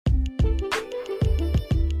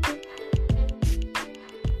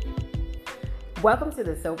Welcome to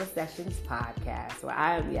the Sober Sessions podcast, where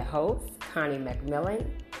I am your host, Connie McMillan,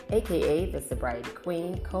 aka the Sobriety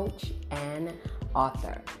Queen, coach, and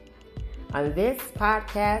author. On this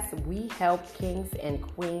podcast, we help kings and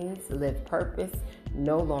queens live purpose,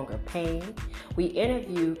 no longer pain. We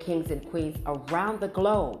interview kings and queens around the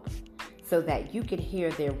globe so that you can hear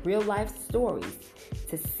their real life stories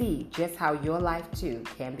to see just how your life too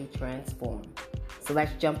can be transformed. So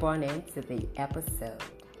let's jump on into the episode.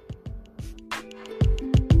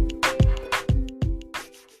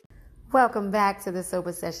 Welcome back to the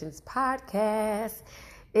Sober Sessions podcast.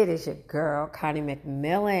 It is your girl, Connie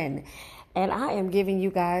McMillan, and I am giving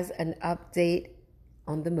you guys an update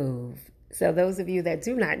on the move. So those of you that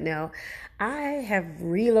do not know, I have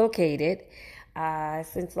relocated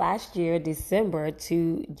since last year, December,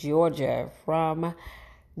 to Georgia from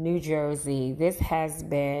New Jersey. This has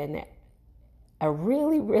been a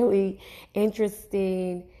really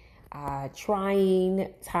interesting,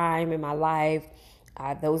 trying time in my life.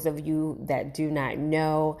 Those of you that do not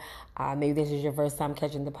know, maybe this is your first time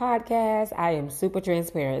catching the podcast, I am super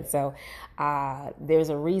transparent. So there's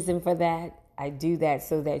a reason for that. I do that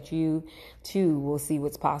so that you too will see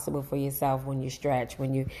what's possible for yourself when you stretch,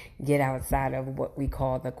 when you get outside of what we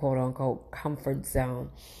call the quote unquote comfort zone.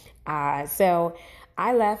 So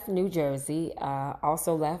I left New Jersey,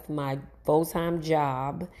 also left my full-time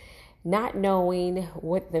job, not knowing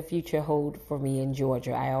what the future hold for me in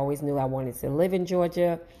Georgia. I always knew I wanted to live in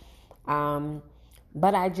Georgia.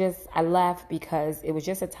 But I left because it was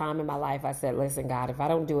just a time in my life. I said, listen, God, if I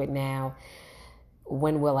don't do it now,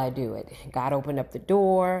 when will I do it? God opened up the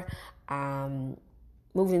door,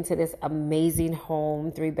 moved into this amazing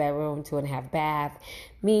home, 3-bedroom, 2.5 bath.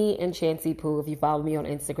 Me and Chancey Pooh, if you follow me on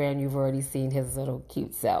Instagram, you've already seen his little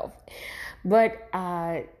cute self. But,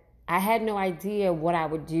 I had no idea what I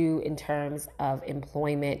would do in terms of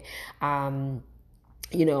employment. I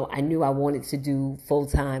knew I wanted to do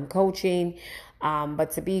full-time coaching.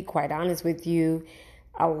 But to be quite honest with you,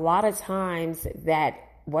 a lot of times that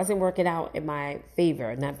wasn't working out in my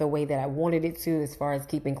favor, not the way that I wanted it to as far as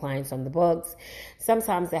keeping clients on the books.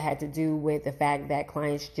 Sometimes that had to do with the fact that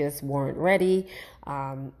clients just weren't ready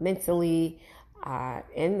mentally,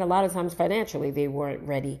 and a lot of times financially they weren't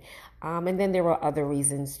ready. And then there were other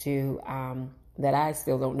reasons too, that I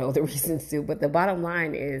still don't know the reasons to, but the bottom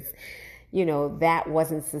line is, that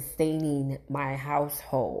wasn't sustaining my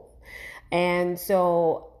household. And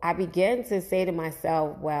so I began to say to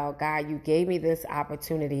myself, well, God, you gave me this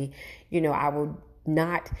opportunity, I will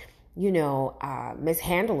not,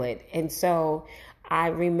 mishandle it. And so I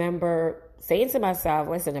remember saying to myself,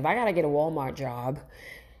 listen, if I got to get a Walmart job,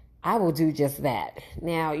 I will do just that.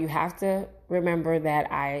 Now, you have to remember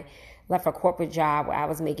that I left a corporate job where I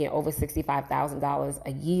was making over $65,000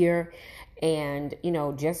 a year. And,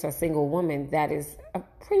 just a single woman, that is a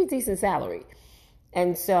pretty decent salary.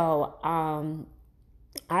 And so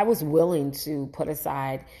I was willing to put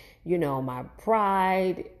aside, my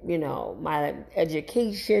pride, my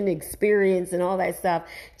education experience and all that stuff,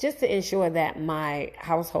 just to ensure that my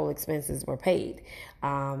household expenses were paid.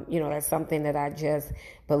 That's something that I just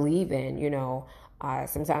believe in.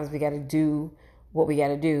 Sometimes we got to do what we got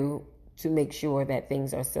to do to make sure that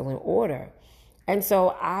things are still in order. And so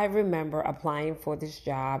I remember applying for this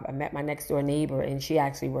job. I met my next door neighbor, and she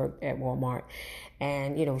actually worked at Walmart.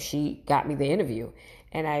 And, she got me the interview.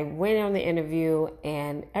 And I went on the interview,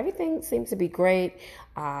 and everything seemed to be great.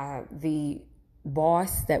 The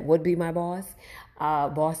boss that would be my boss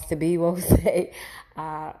to be, we'll say,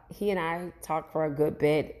 he and I talked for a good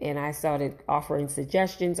bit, and I started offering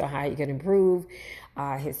suggestions on how he could improve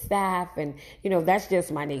his staff. And, that's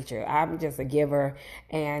just my nature. I'm just a giver.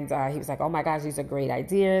 And he was like, oh my gosh, these are great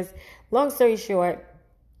ideas. Long story short,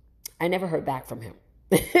 I never heard back from him.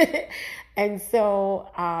 And so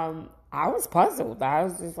I was puzzled. I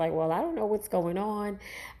was just like, well, I don't know what's going on.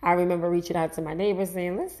 I remember reaching out to my neighbor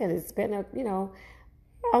saying, listen, it's been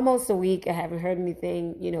almost a week. I haven't heard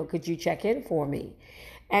anything. Could you check in for me?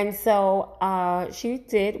 And so she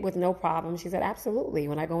did with no problem. She said, absolutely.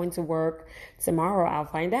 When I go into work tomorrow, I'll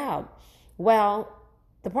find out. Well,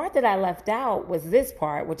 the part that I left out was this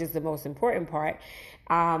part, which is the most important part.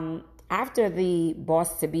 After the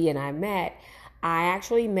boss-to-be and I met, I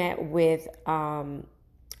actually met with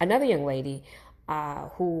another young lady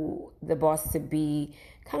who the boss-to-be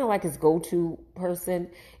kind of like his go-to person.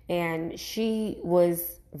 And she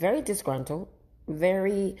was very disgruntled,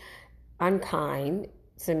 very unkind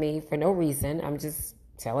to me for no reason. I'm just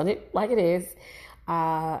telling it like it is.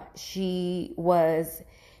 She was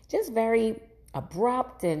just very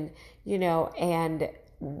abrupt and, and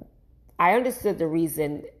I understood the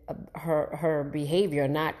reason of her behavior,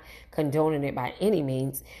 not condoning it by any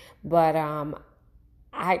means, but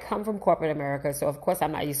I come from corporate America, so of course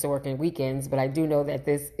I'm not used to working weekends, but I do know that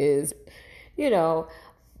this is, you know,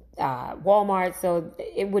 Walmart, so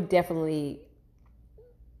it would definitely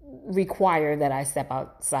require that I step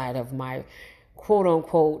outside of my quote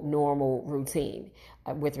unquote normal routine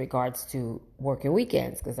with regards to working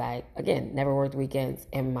weekends, because I, again, never worked weekends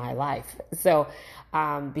in my life. So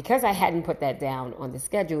because I hadn't put that down on the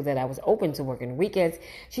schedule that I was open to working weekends,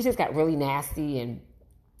 she just got really nasty, and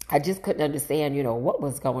I just couldn't understand, what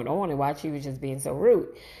was going on and why she was just being so rude.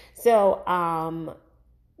 So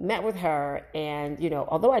met with her, and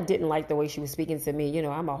although I didn't like the way she was speaking to me,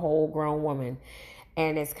 I'm a whole grown woman,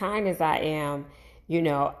 and as kind as I am,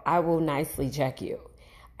 I will nicely check you.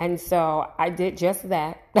 And so I did just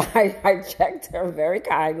that. I checked her very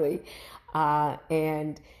kindly,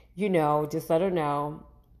 and just let her know,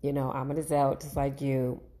 I'm an adult just like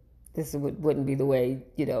you. This wouldn't be the way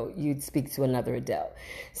you'd speak to another adult.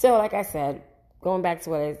 So like I said, going back to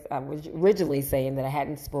what I was originally saying, that I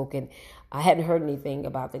hadn't heard anything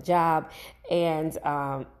about the job. And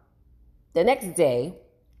the next day,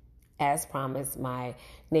 as promised, my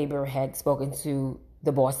neighbor had spoken to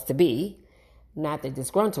the boss-to-be, not the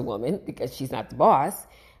disgruntled woman, because she's not the boss,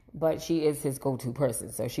 but she is his go-to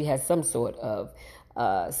person. So she has some sort of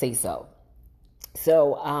say-so.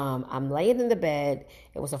 So I'm laying in the bed.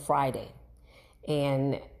 It was a Friday,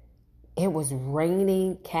 and it was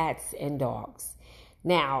raining cats and dogs.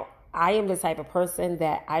 Now, I am the type of person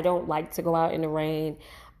that I don't like to go out in the rain.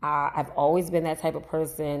 I've always been that type of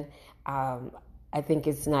person. I think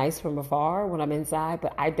it's nice from afar when I'm inside,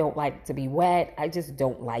 but I don't like to be wet. I just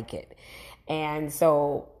don't like it. And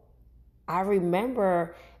so I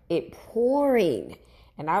remember it pouring,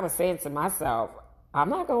 and I was saying to myself, I'm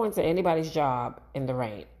not going to anybody's job in the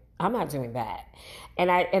rain. I'm not doing that.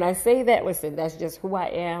 And I say that, listen, that's just who I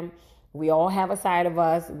am. We all have a side of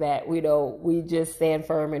us that we just stand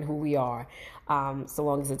firm in who we are, so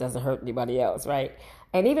long as it doesn't hurt anybody else, right?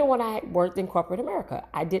 And even when I worked in corporate America,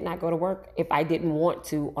 I did not go to work if I didn't want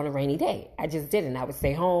to on a rainy day. I just didn't. I would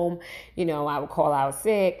stay home. I would call out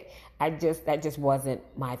sick. That just wasn't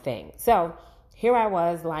my thing. So here I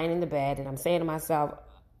was lying in the bed, and I'm saying to myself,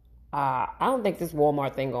 I don't think this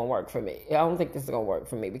Walmart thing gonna work for me. I don't think this is gonna work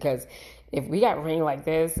for me, because if we got rain like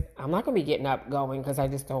this, I'm not gonna be getting up going, because I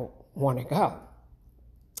just don't want to go.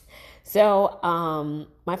 So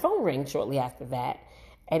my phone rang shortly after that,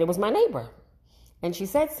 and it was my neighbor. And she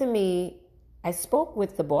said to me, I spoke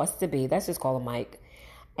with the boss-to-be, let's just call him Mike.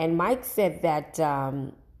 And Mike said that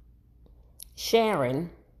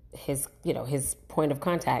Sharon, his point of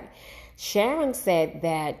contact, Sharon said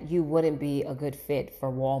that you wouldn't be a good fit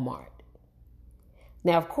for Walmart.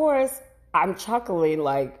 Now, of course, I'm chuckling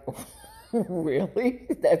like, really?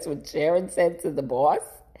 That's what Sharon said to the boss?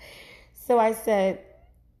 So I said,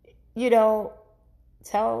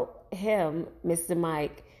 tell him, Mr.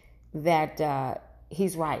 Mike, that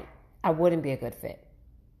he's right. I wouldn't be a good fit.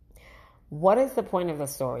 What is the point of the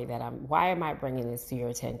story why am I bringing this to your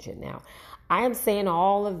attention now? I am saying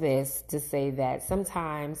all of this to say that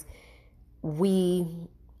sometimes we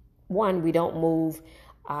don't move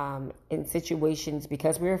in situations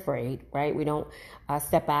because we're afraid, right? We don't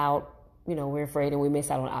step out, we're afraid, and we miss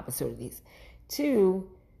out on opportunities. 2,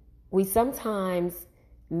 we sometimes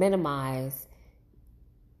minimize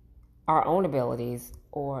our own abilities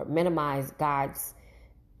or minimize God's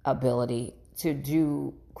ability to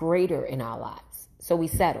do greater in our lives. So we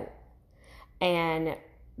settle. And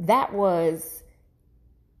that was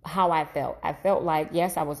how I felt. I felt like,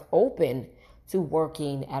 yes, I was open to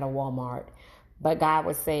working at a Walmart, but God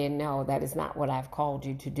was saying, no, that is not what I've called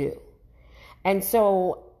you to do. And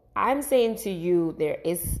so I'm saying to you, there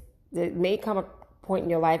may come a point in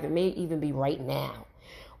your life, it may even be right now,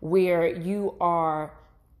 where you are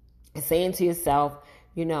saying to yourself,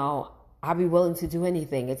 I'll be willing to do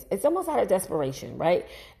anything. It's almost out of desperation, right?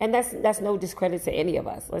 And that's no discredit to any of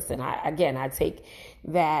us. Listen, I take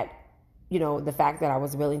that, the fact that I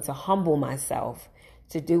was willing to humble myself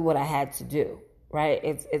to do what I had to do, right?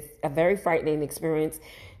 It's a very frightening experience.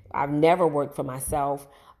 I've never worked for myself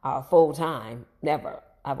full time, never.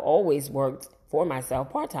 I've always worked for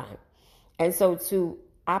myself part time. And so to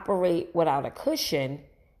operate without a cushion,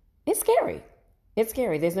 it's scary. It's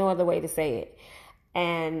scary. There's no other way to say it.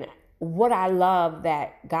 And what I love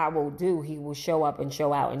that God will do, he will show up and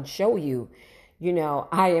show out and show you,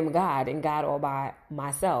 I am God and God all by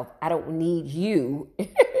myself. I don't need you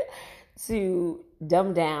to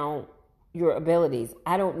dumb down your abilities.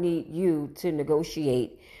 I don't need you to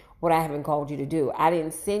negotiate what I haven't called you to do. I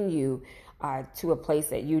didn't send you to a place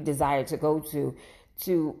that you desire to go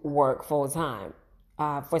to work full time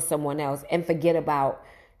for someone else and forget about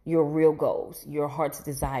your real goals, your heart's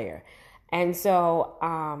desire. And so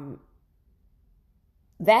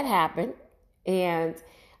that happened and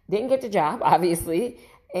didn't get the job, obviously.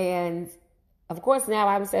 And of course, now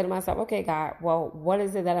I'm saying to myself, okay, God, well, what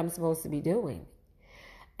is it that I'm supposed to be doing?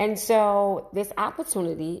 And so this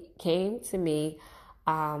opportunity came to me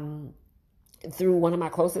through one of my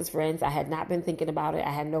closest friends. I had not been thinking about it.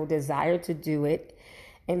 I had no desire to do it.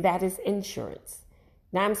 And that is insurance.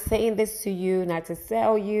 Now, I'm saying this to you not to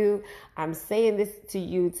sell you. I'm saying this to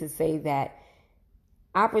you to say that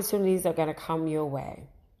opportunities are going to come your way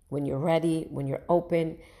when you're ready, when you're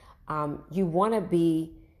open. You want to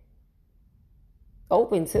be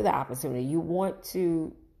open to the opportunity. You want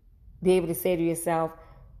to be able to say to yourself,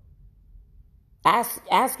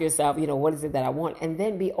 ask yourself, what is it that I want? And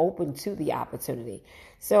then be open to the opportunity.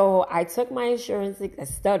 So I took my insurance, I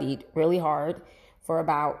studied really hard for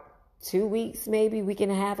about 2 weeks, maybe week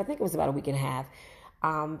and a half. I think it was about a week and a half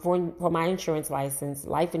for my insurance license,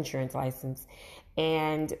 life insurance license,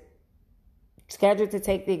 and scheduled to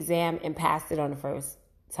take the exam and passed it on the first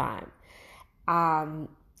time.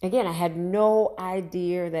 Again, I had no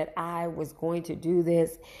idea that I was going to do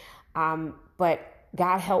this, but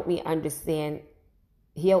God helped me understand.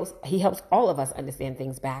 He helps all of us understand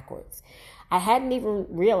things backwards. I hadn't even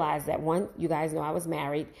realized that you guys know I was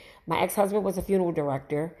married. My ex-husband was a funeral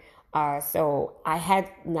director. So I had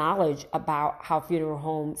knowledge about how funeral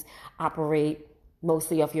homes operate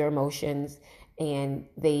mostly off your emotions, and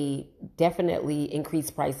they definitely increase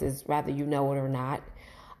prices whether you know it or not.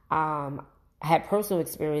 I had personal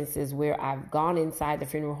experiences where I've gone inside the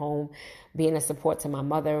funeral home being a support to my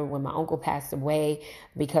mother when my uncle passed away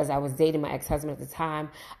because I was dating my ex-husband at the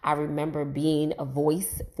time. I remember being a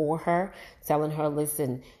voice for her, telling her,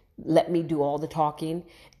 listen, let me do all the talking,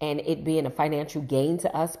 and it being a financial gain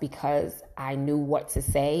to us because I knew what to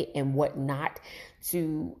say and what not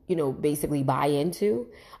to, basically buy into.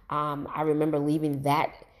 I remember leaving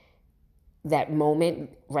that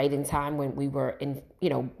moment right in time when we were in,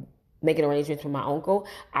 making arrangements for my uncle.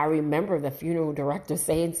 I remember the funeral director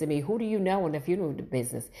saying to me, who do you know in the funeral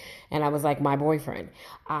business? And I was like, my boyfriend.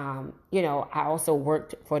 I also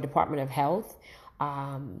worked for Department of Health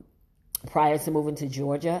prior to moving to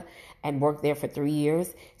Georgia and worked there for 3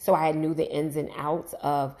 years. So I knew the ins and outs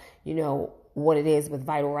of, what it is with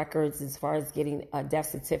vital records as far as getting death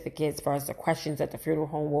certificates, as far as the questions that the funeral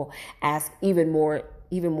home will ask even more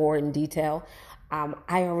in detail.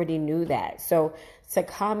 I already knew that. So to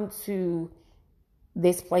come to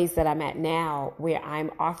this place that I'm at now, where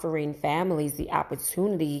I'm offering families the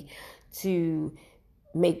opportunity to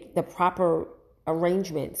make the proper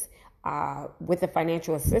arrangements with the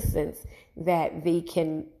financial assistance that they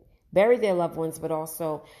can bury their loved ones, but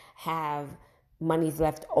also have monies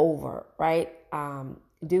left over, right?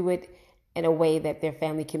 Do it in a way that their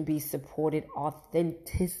family can be supported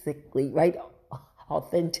authentically, right?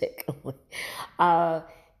 Authentically.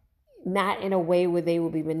 Not in a way where they will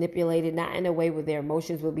be manipulated, not in a way where their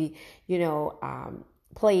emotions will be,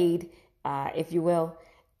 played, if you will.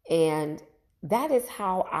 And that is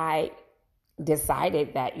how I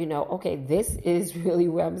decided that, okay, this is really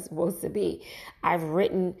where I'm supposed to be. I've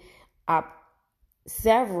written up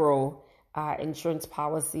several insurance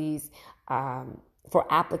policies for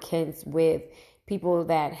applicants with people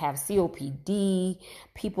that have COPD,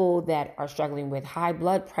 people that are struggling with high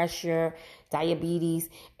blood pressure, diabetes.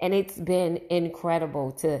 And it's been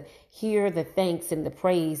incredible to hear the thanks and the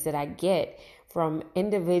praise that I get from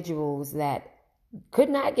individuals that could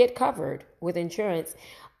not get covered with insurance.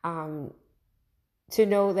 To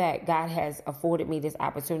know that God has afforded me this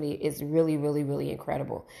opportunity is really, really, really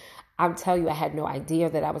incredible. I'll tell you, I had no idea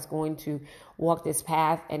that I was going to walk this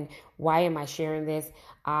path. And why am I sharing this?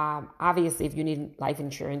 Obviously, if you need life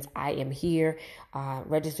insurance, I am here,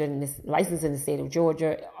 registered in this, licensed in the state of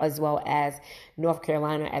Georgia, as well as North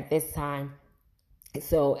Carolina at this time.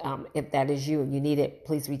 So if that is you and you need it,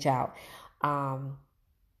 please reach out.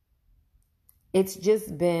 It's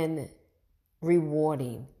just been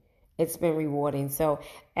rewarding. It's been rewarding. So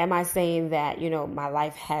am I saying that, my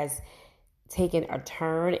life has taken a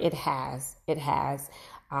turn? It has.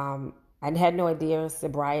 I had no idea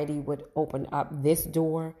sobriety would open up this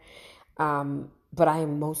door. But I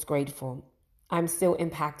am most grateful. I'm still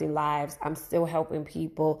impacting lives. I'm still helping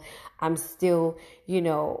people. I'm still,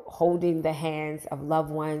 holding the hands of loved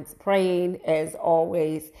ones, praying as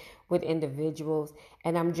always with individuals.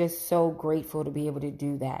 And I'm just so grateful to be able to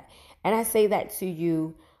do that. And I say that to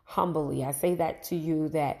you humbly. I say that to you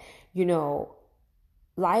that,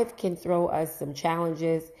 life can throw us some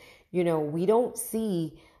challenges. We don't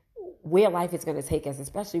see where life is going to take us,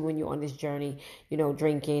 especially when you're on this journey,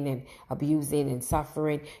 drinking and abusing and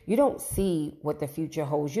suffering. You don't see what the future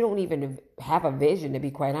holds. You don't even have a vision, to be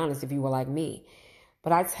quite honest, if you were like me.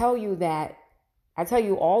 But I tell you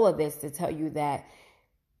all of this to tell you that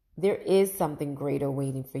there is something greater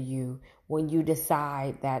waiting for you when you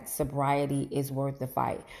decide that sobriety is worth the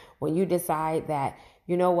fight. When you decide that,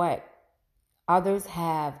 you know what, others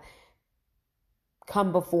have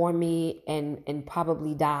come before me and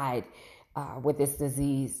probably died with this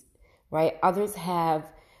disease, right? Others have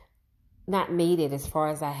not made it as far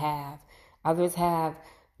as I have. Others have,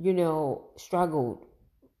 struggled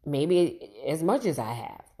maybe as much as I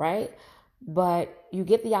have, right? But you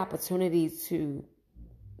get the opportunity to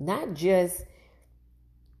not just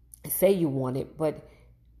say you want it, but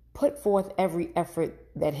put forth every effort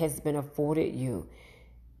that has been afforded you.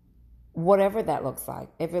 Whatever that looks like.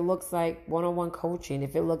 If it looks like one-on-one coaching,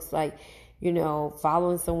 if it looks like,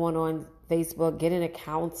 following someone on Facebook, getting a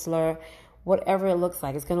counselor, whatever it looks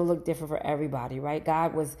like, it's going to look different for everybody, right?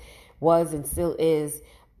 God was and still is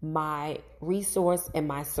my resource and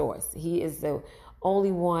my source. He is the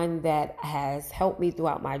only one that has helped me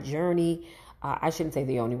throughout my journey. I shouldn't say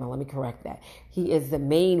the only one. Let me correct that. He is the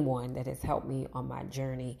main one that has helped me on my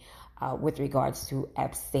journey with regards to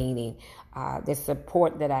abstaining. The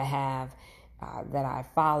support that I have, that I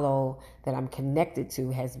follow, that I'm connected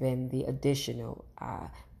to has been the additional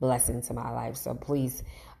blessing to my life. So please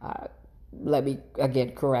let me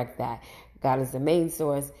again correct that. God is the main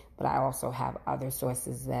source, but I also have other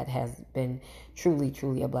sources that has been truly,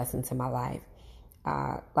 truly a blessing to my life.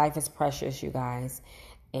 Life is precious, you guys.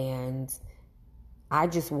 And I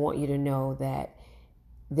just want you to know that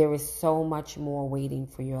there is so much more waiting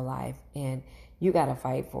for your life, and you got to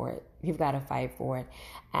fight for it. You've got to fight for it.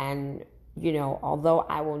 And, although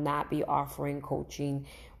I will not be offering coaching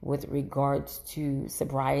with regards to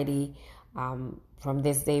sobriety, from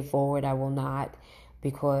this day forward, I will not,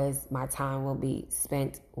 because my time will be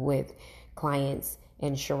spent with clients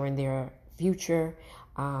ensuring their future,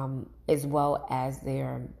 as well as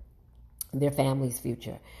their family's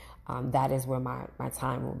future. That is where my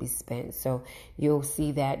time will be spent. So you'll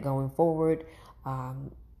see that going forward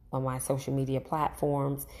on my social media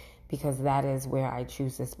platforms, because that is where I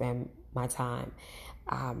choose to spend my time.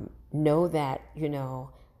 Know that,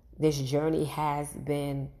 this journey has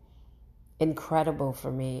been incredible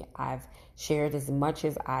for me. I've shared as much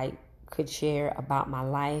as I could share about my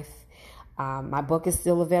life. My book is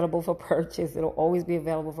still available for purchase. It'll always be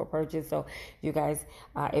available for purchase. So you guys,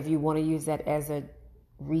 if you want to use that as a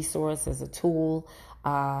resource, as a tool,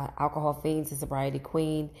 Alcohol Fiends to Sobriety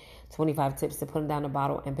Queen, 25 tips to putting down a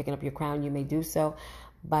bottle and picking up your crown, you may do so.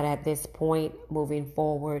 But at this point, moving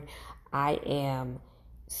forward, I am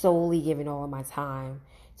solely giving all of my time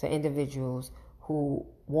to individuals who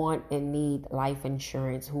want and need life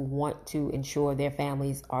insurance, who want to ensure their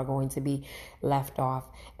families are going to be left off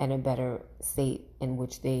in a better state in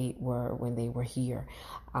which they were when they were here.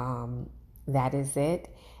 That is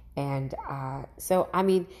it. And so,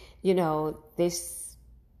 this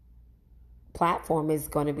platform is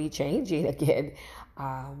going to be changing again.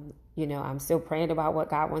 I'm still praying about what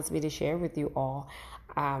God wants me to share with you all.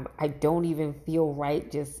 I don't even feel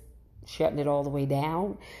right just shutting it all the way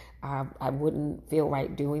down. I wouldn't feel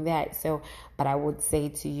right doing that. So, but I would say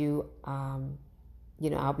to you,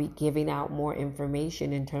 I'll be giving out more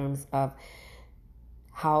information in terms of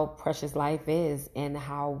how precious life is and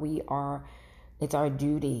how it's our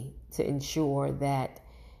duty to ensure that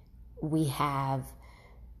we have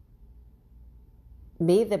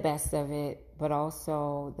made the best of it, but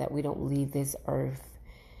also that we don't leave this earth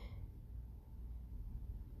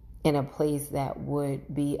in a place that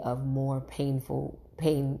would be of more pain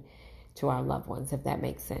to our loved ones, if that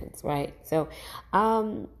makes sense, right? So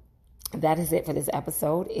that is it for this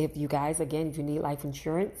episode. If you guys, again, if you need life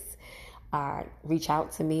insurance, reach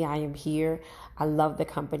out to me. I am here. I love the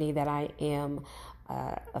company that I am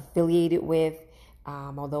affiliated with.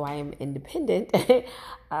 Although I am independent,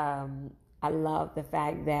 I love the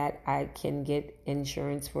fact that I can get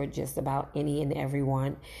insurance for just about any and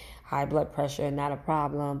everyone. High blood pressure, not a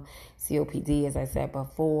problem. COPD, as I said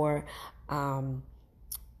before.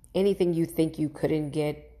 Anything you think you couldn't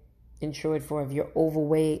get insured for, if you're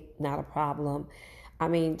overweight, not a problem.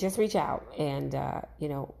 Just reach out and,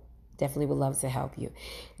 definitely would love to help you.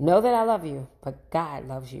 Know that I love you, but God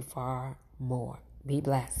loves you far more. Be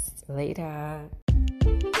blessed. Later.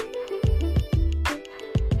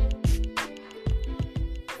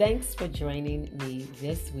 Thanks for joining me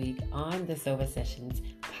this week on the Sober Sessions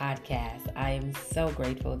podcast. I am so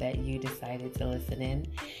grateful that you decided to listen in.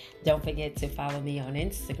 Don't forget to follow me on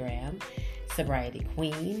Instagram, Sobriety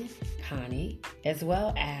Queen Connie, as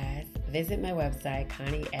well as visit my website,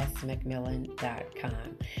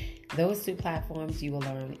 ConnieSMcMillan.com. Those two platforms, you will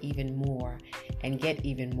learn even more and get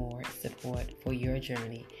even more support for your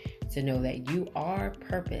journey to know that you are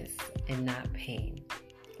purpose and not pain.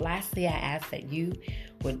 Lastly, I ask that you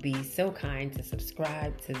would be so kind to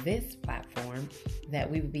subscribe to this platform that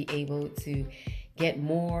we would be able to get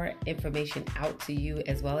more information out to you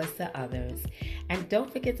as well as to others. And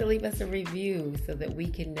don't forget to leave us a review so that we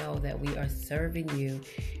can know that we are serving you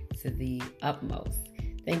to the utmost.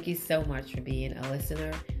 Thank you so much for being a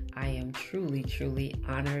listener. I am truly, truly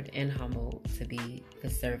honored and humbled to be the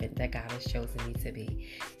servant that God has chosen me to be.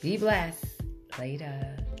 Be blessed.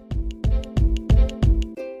 Later.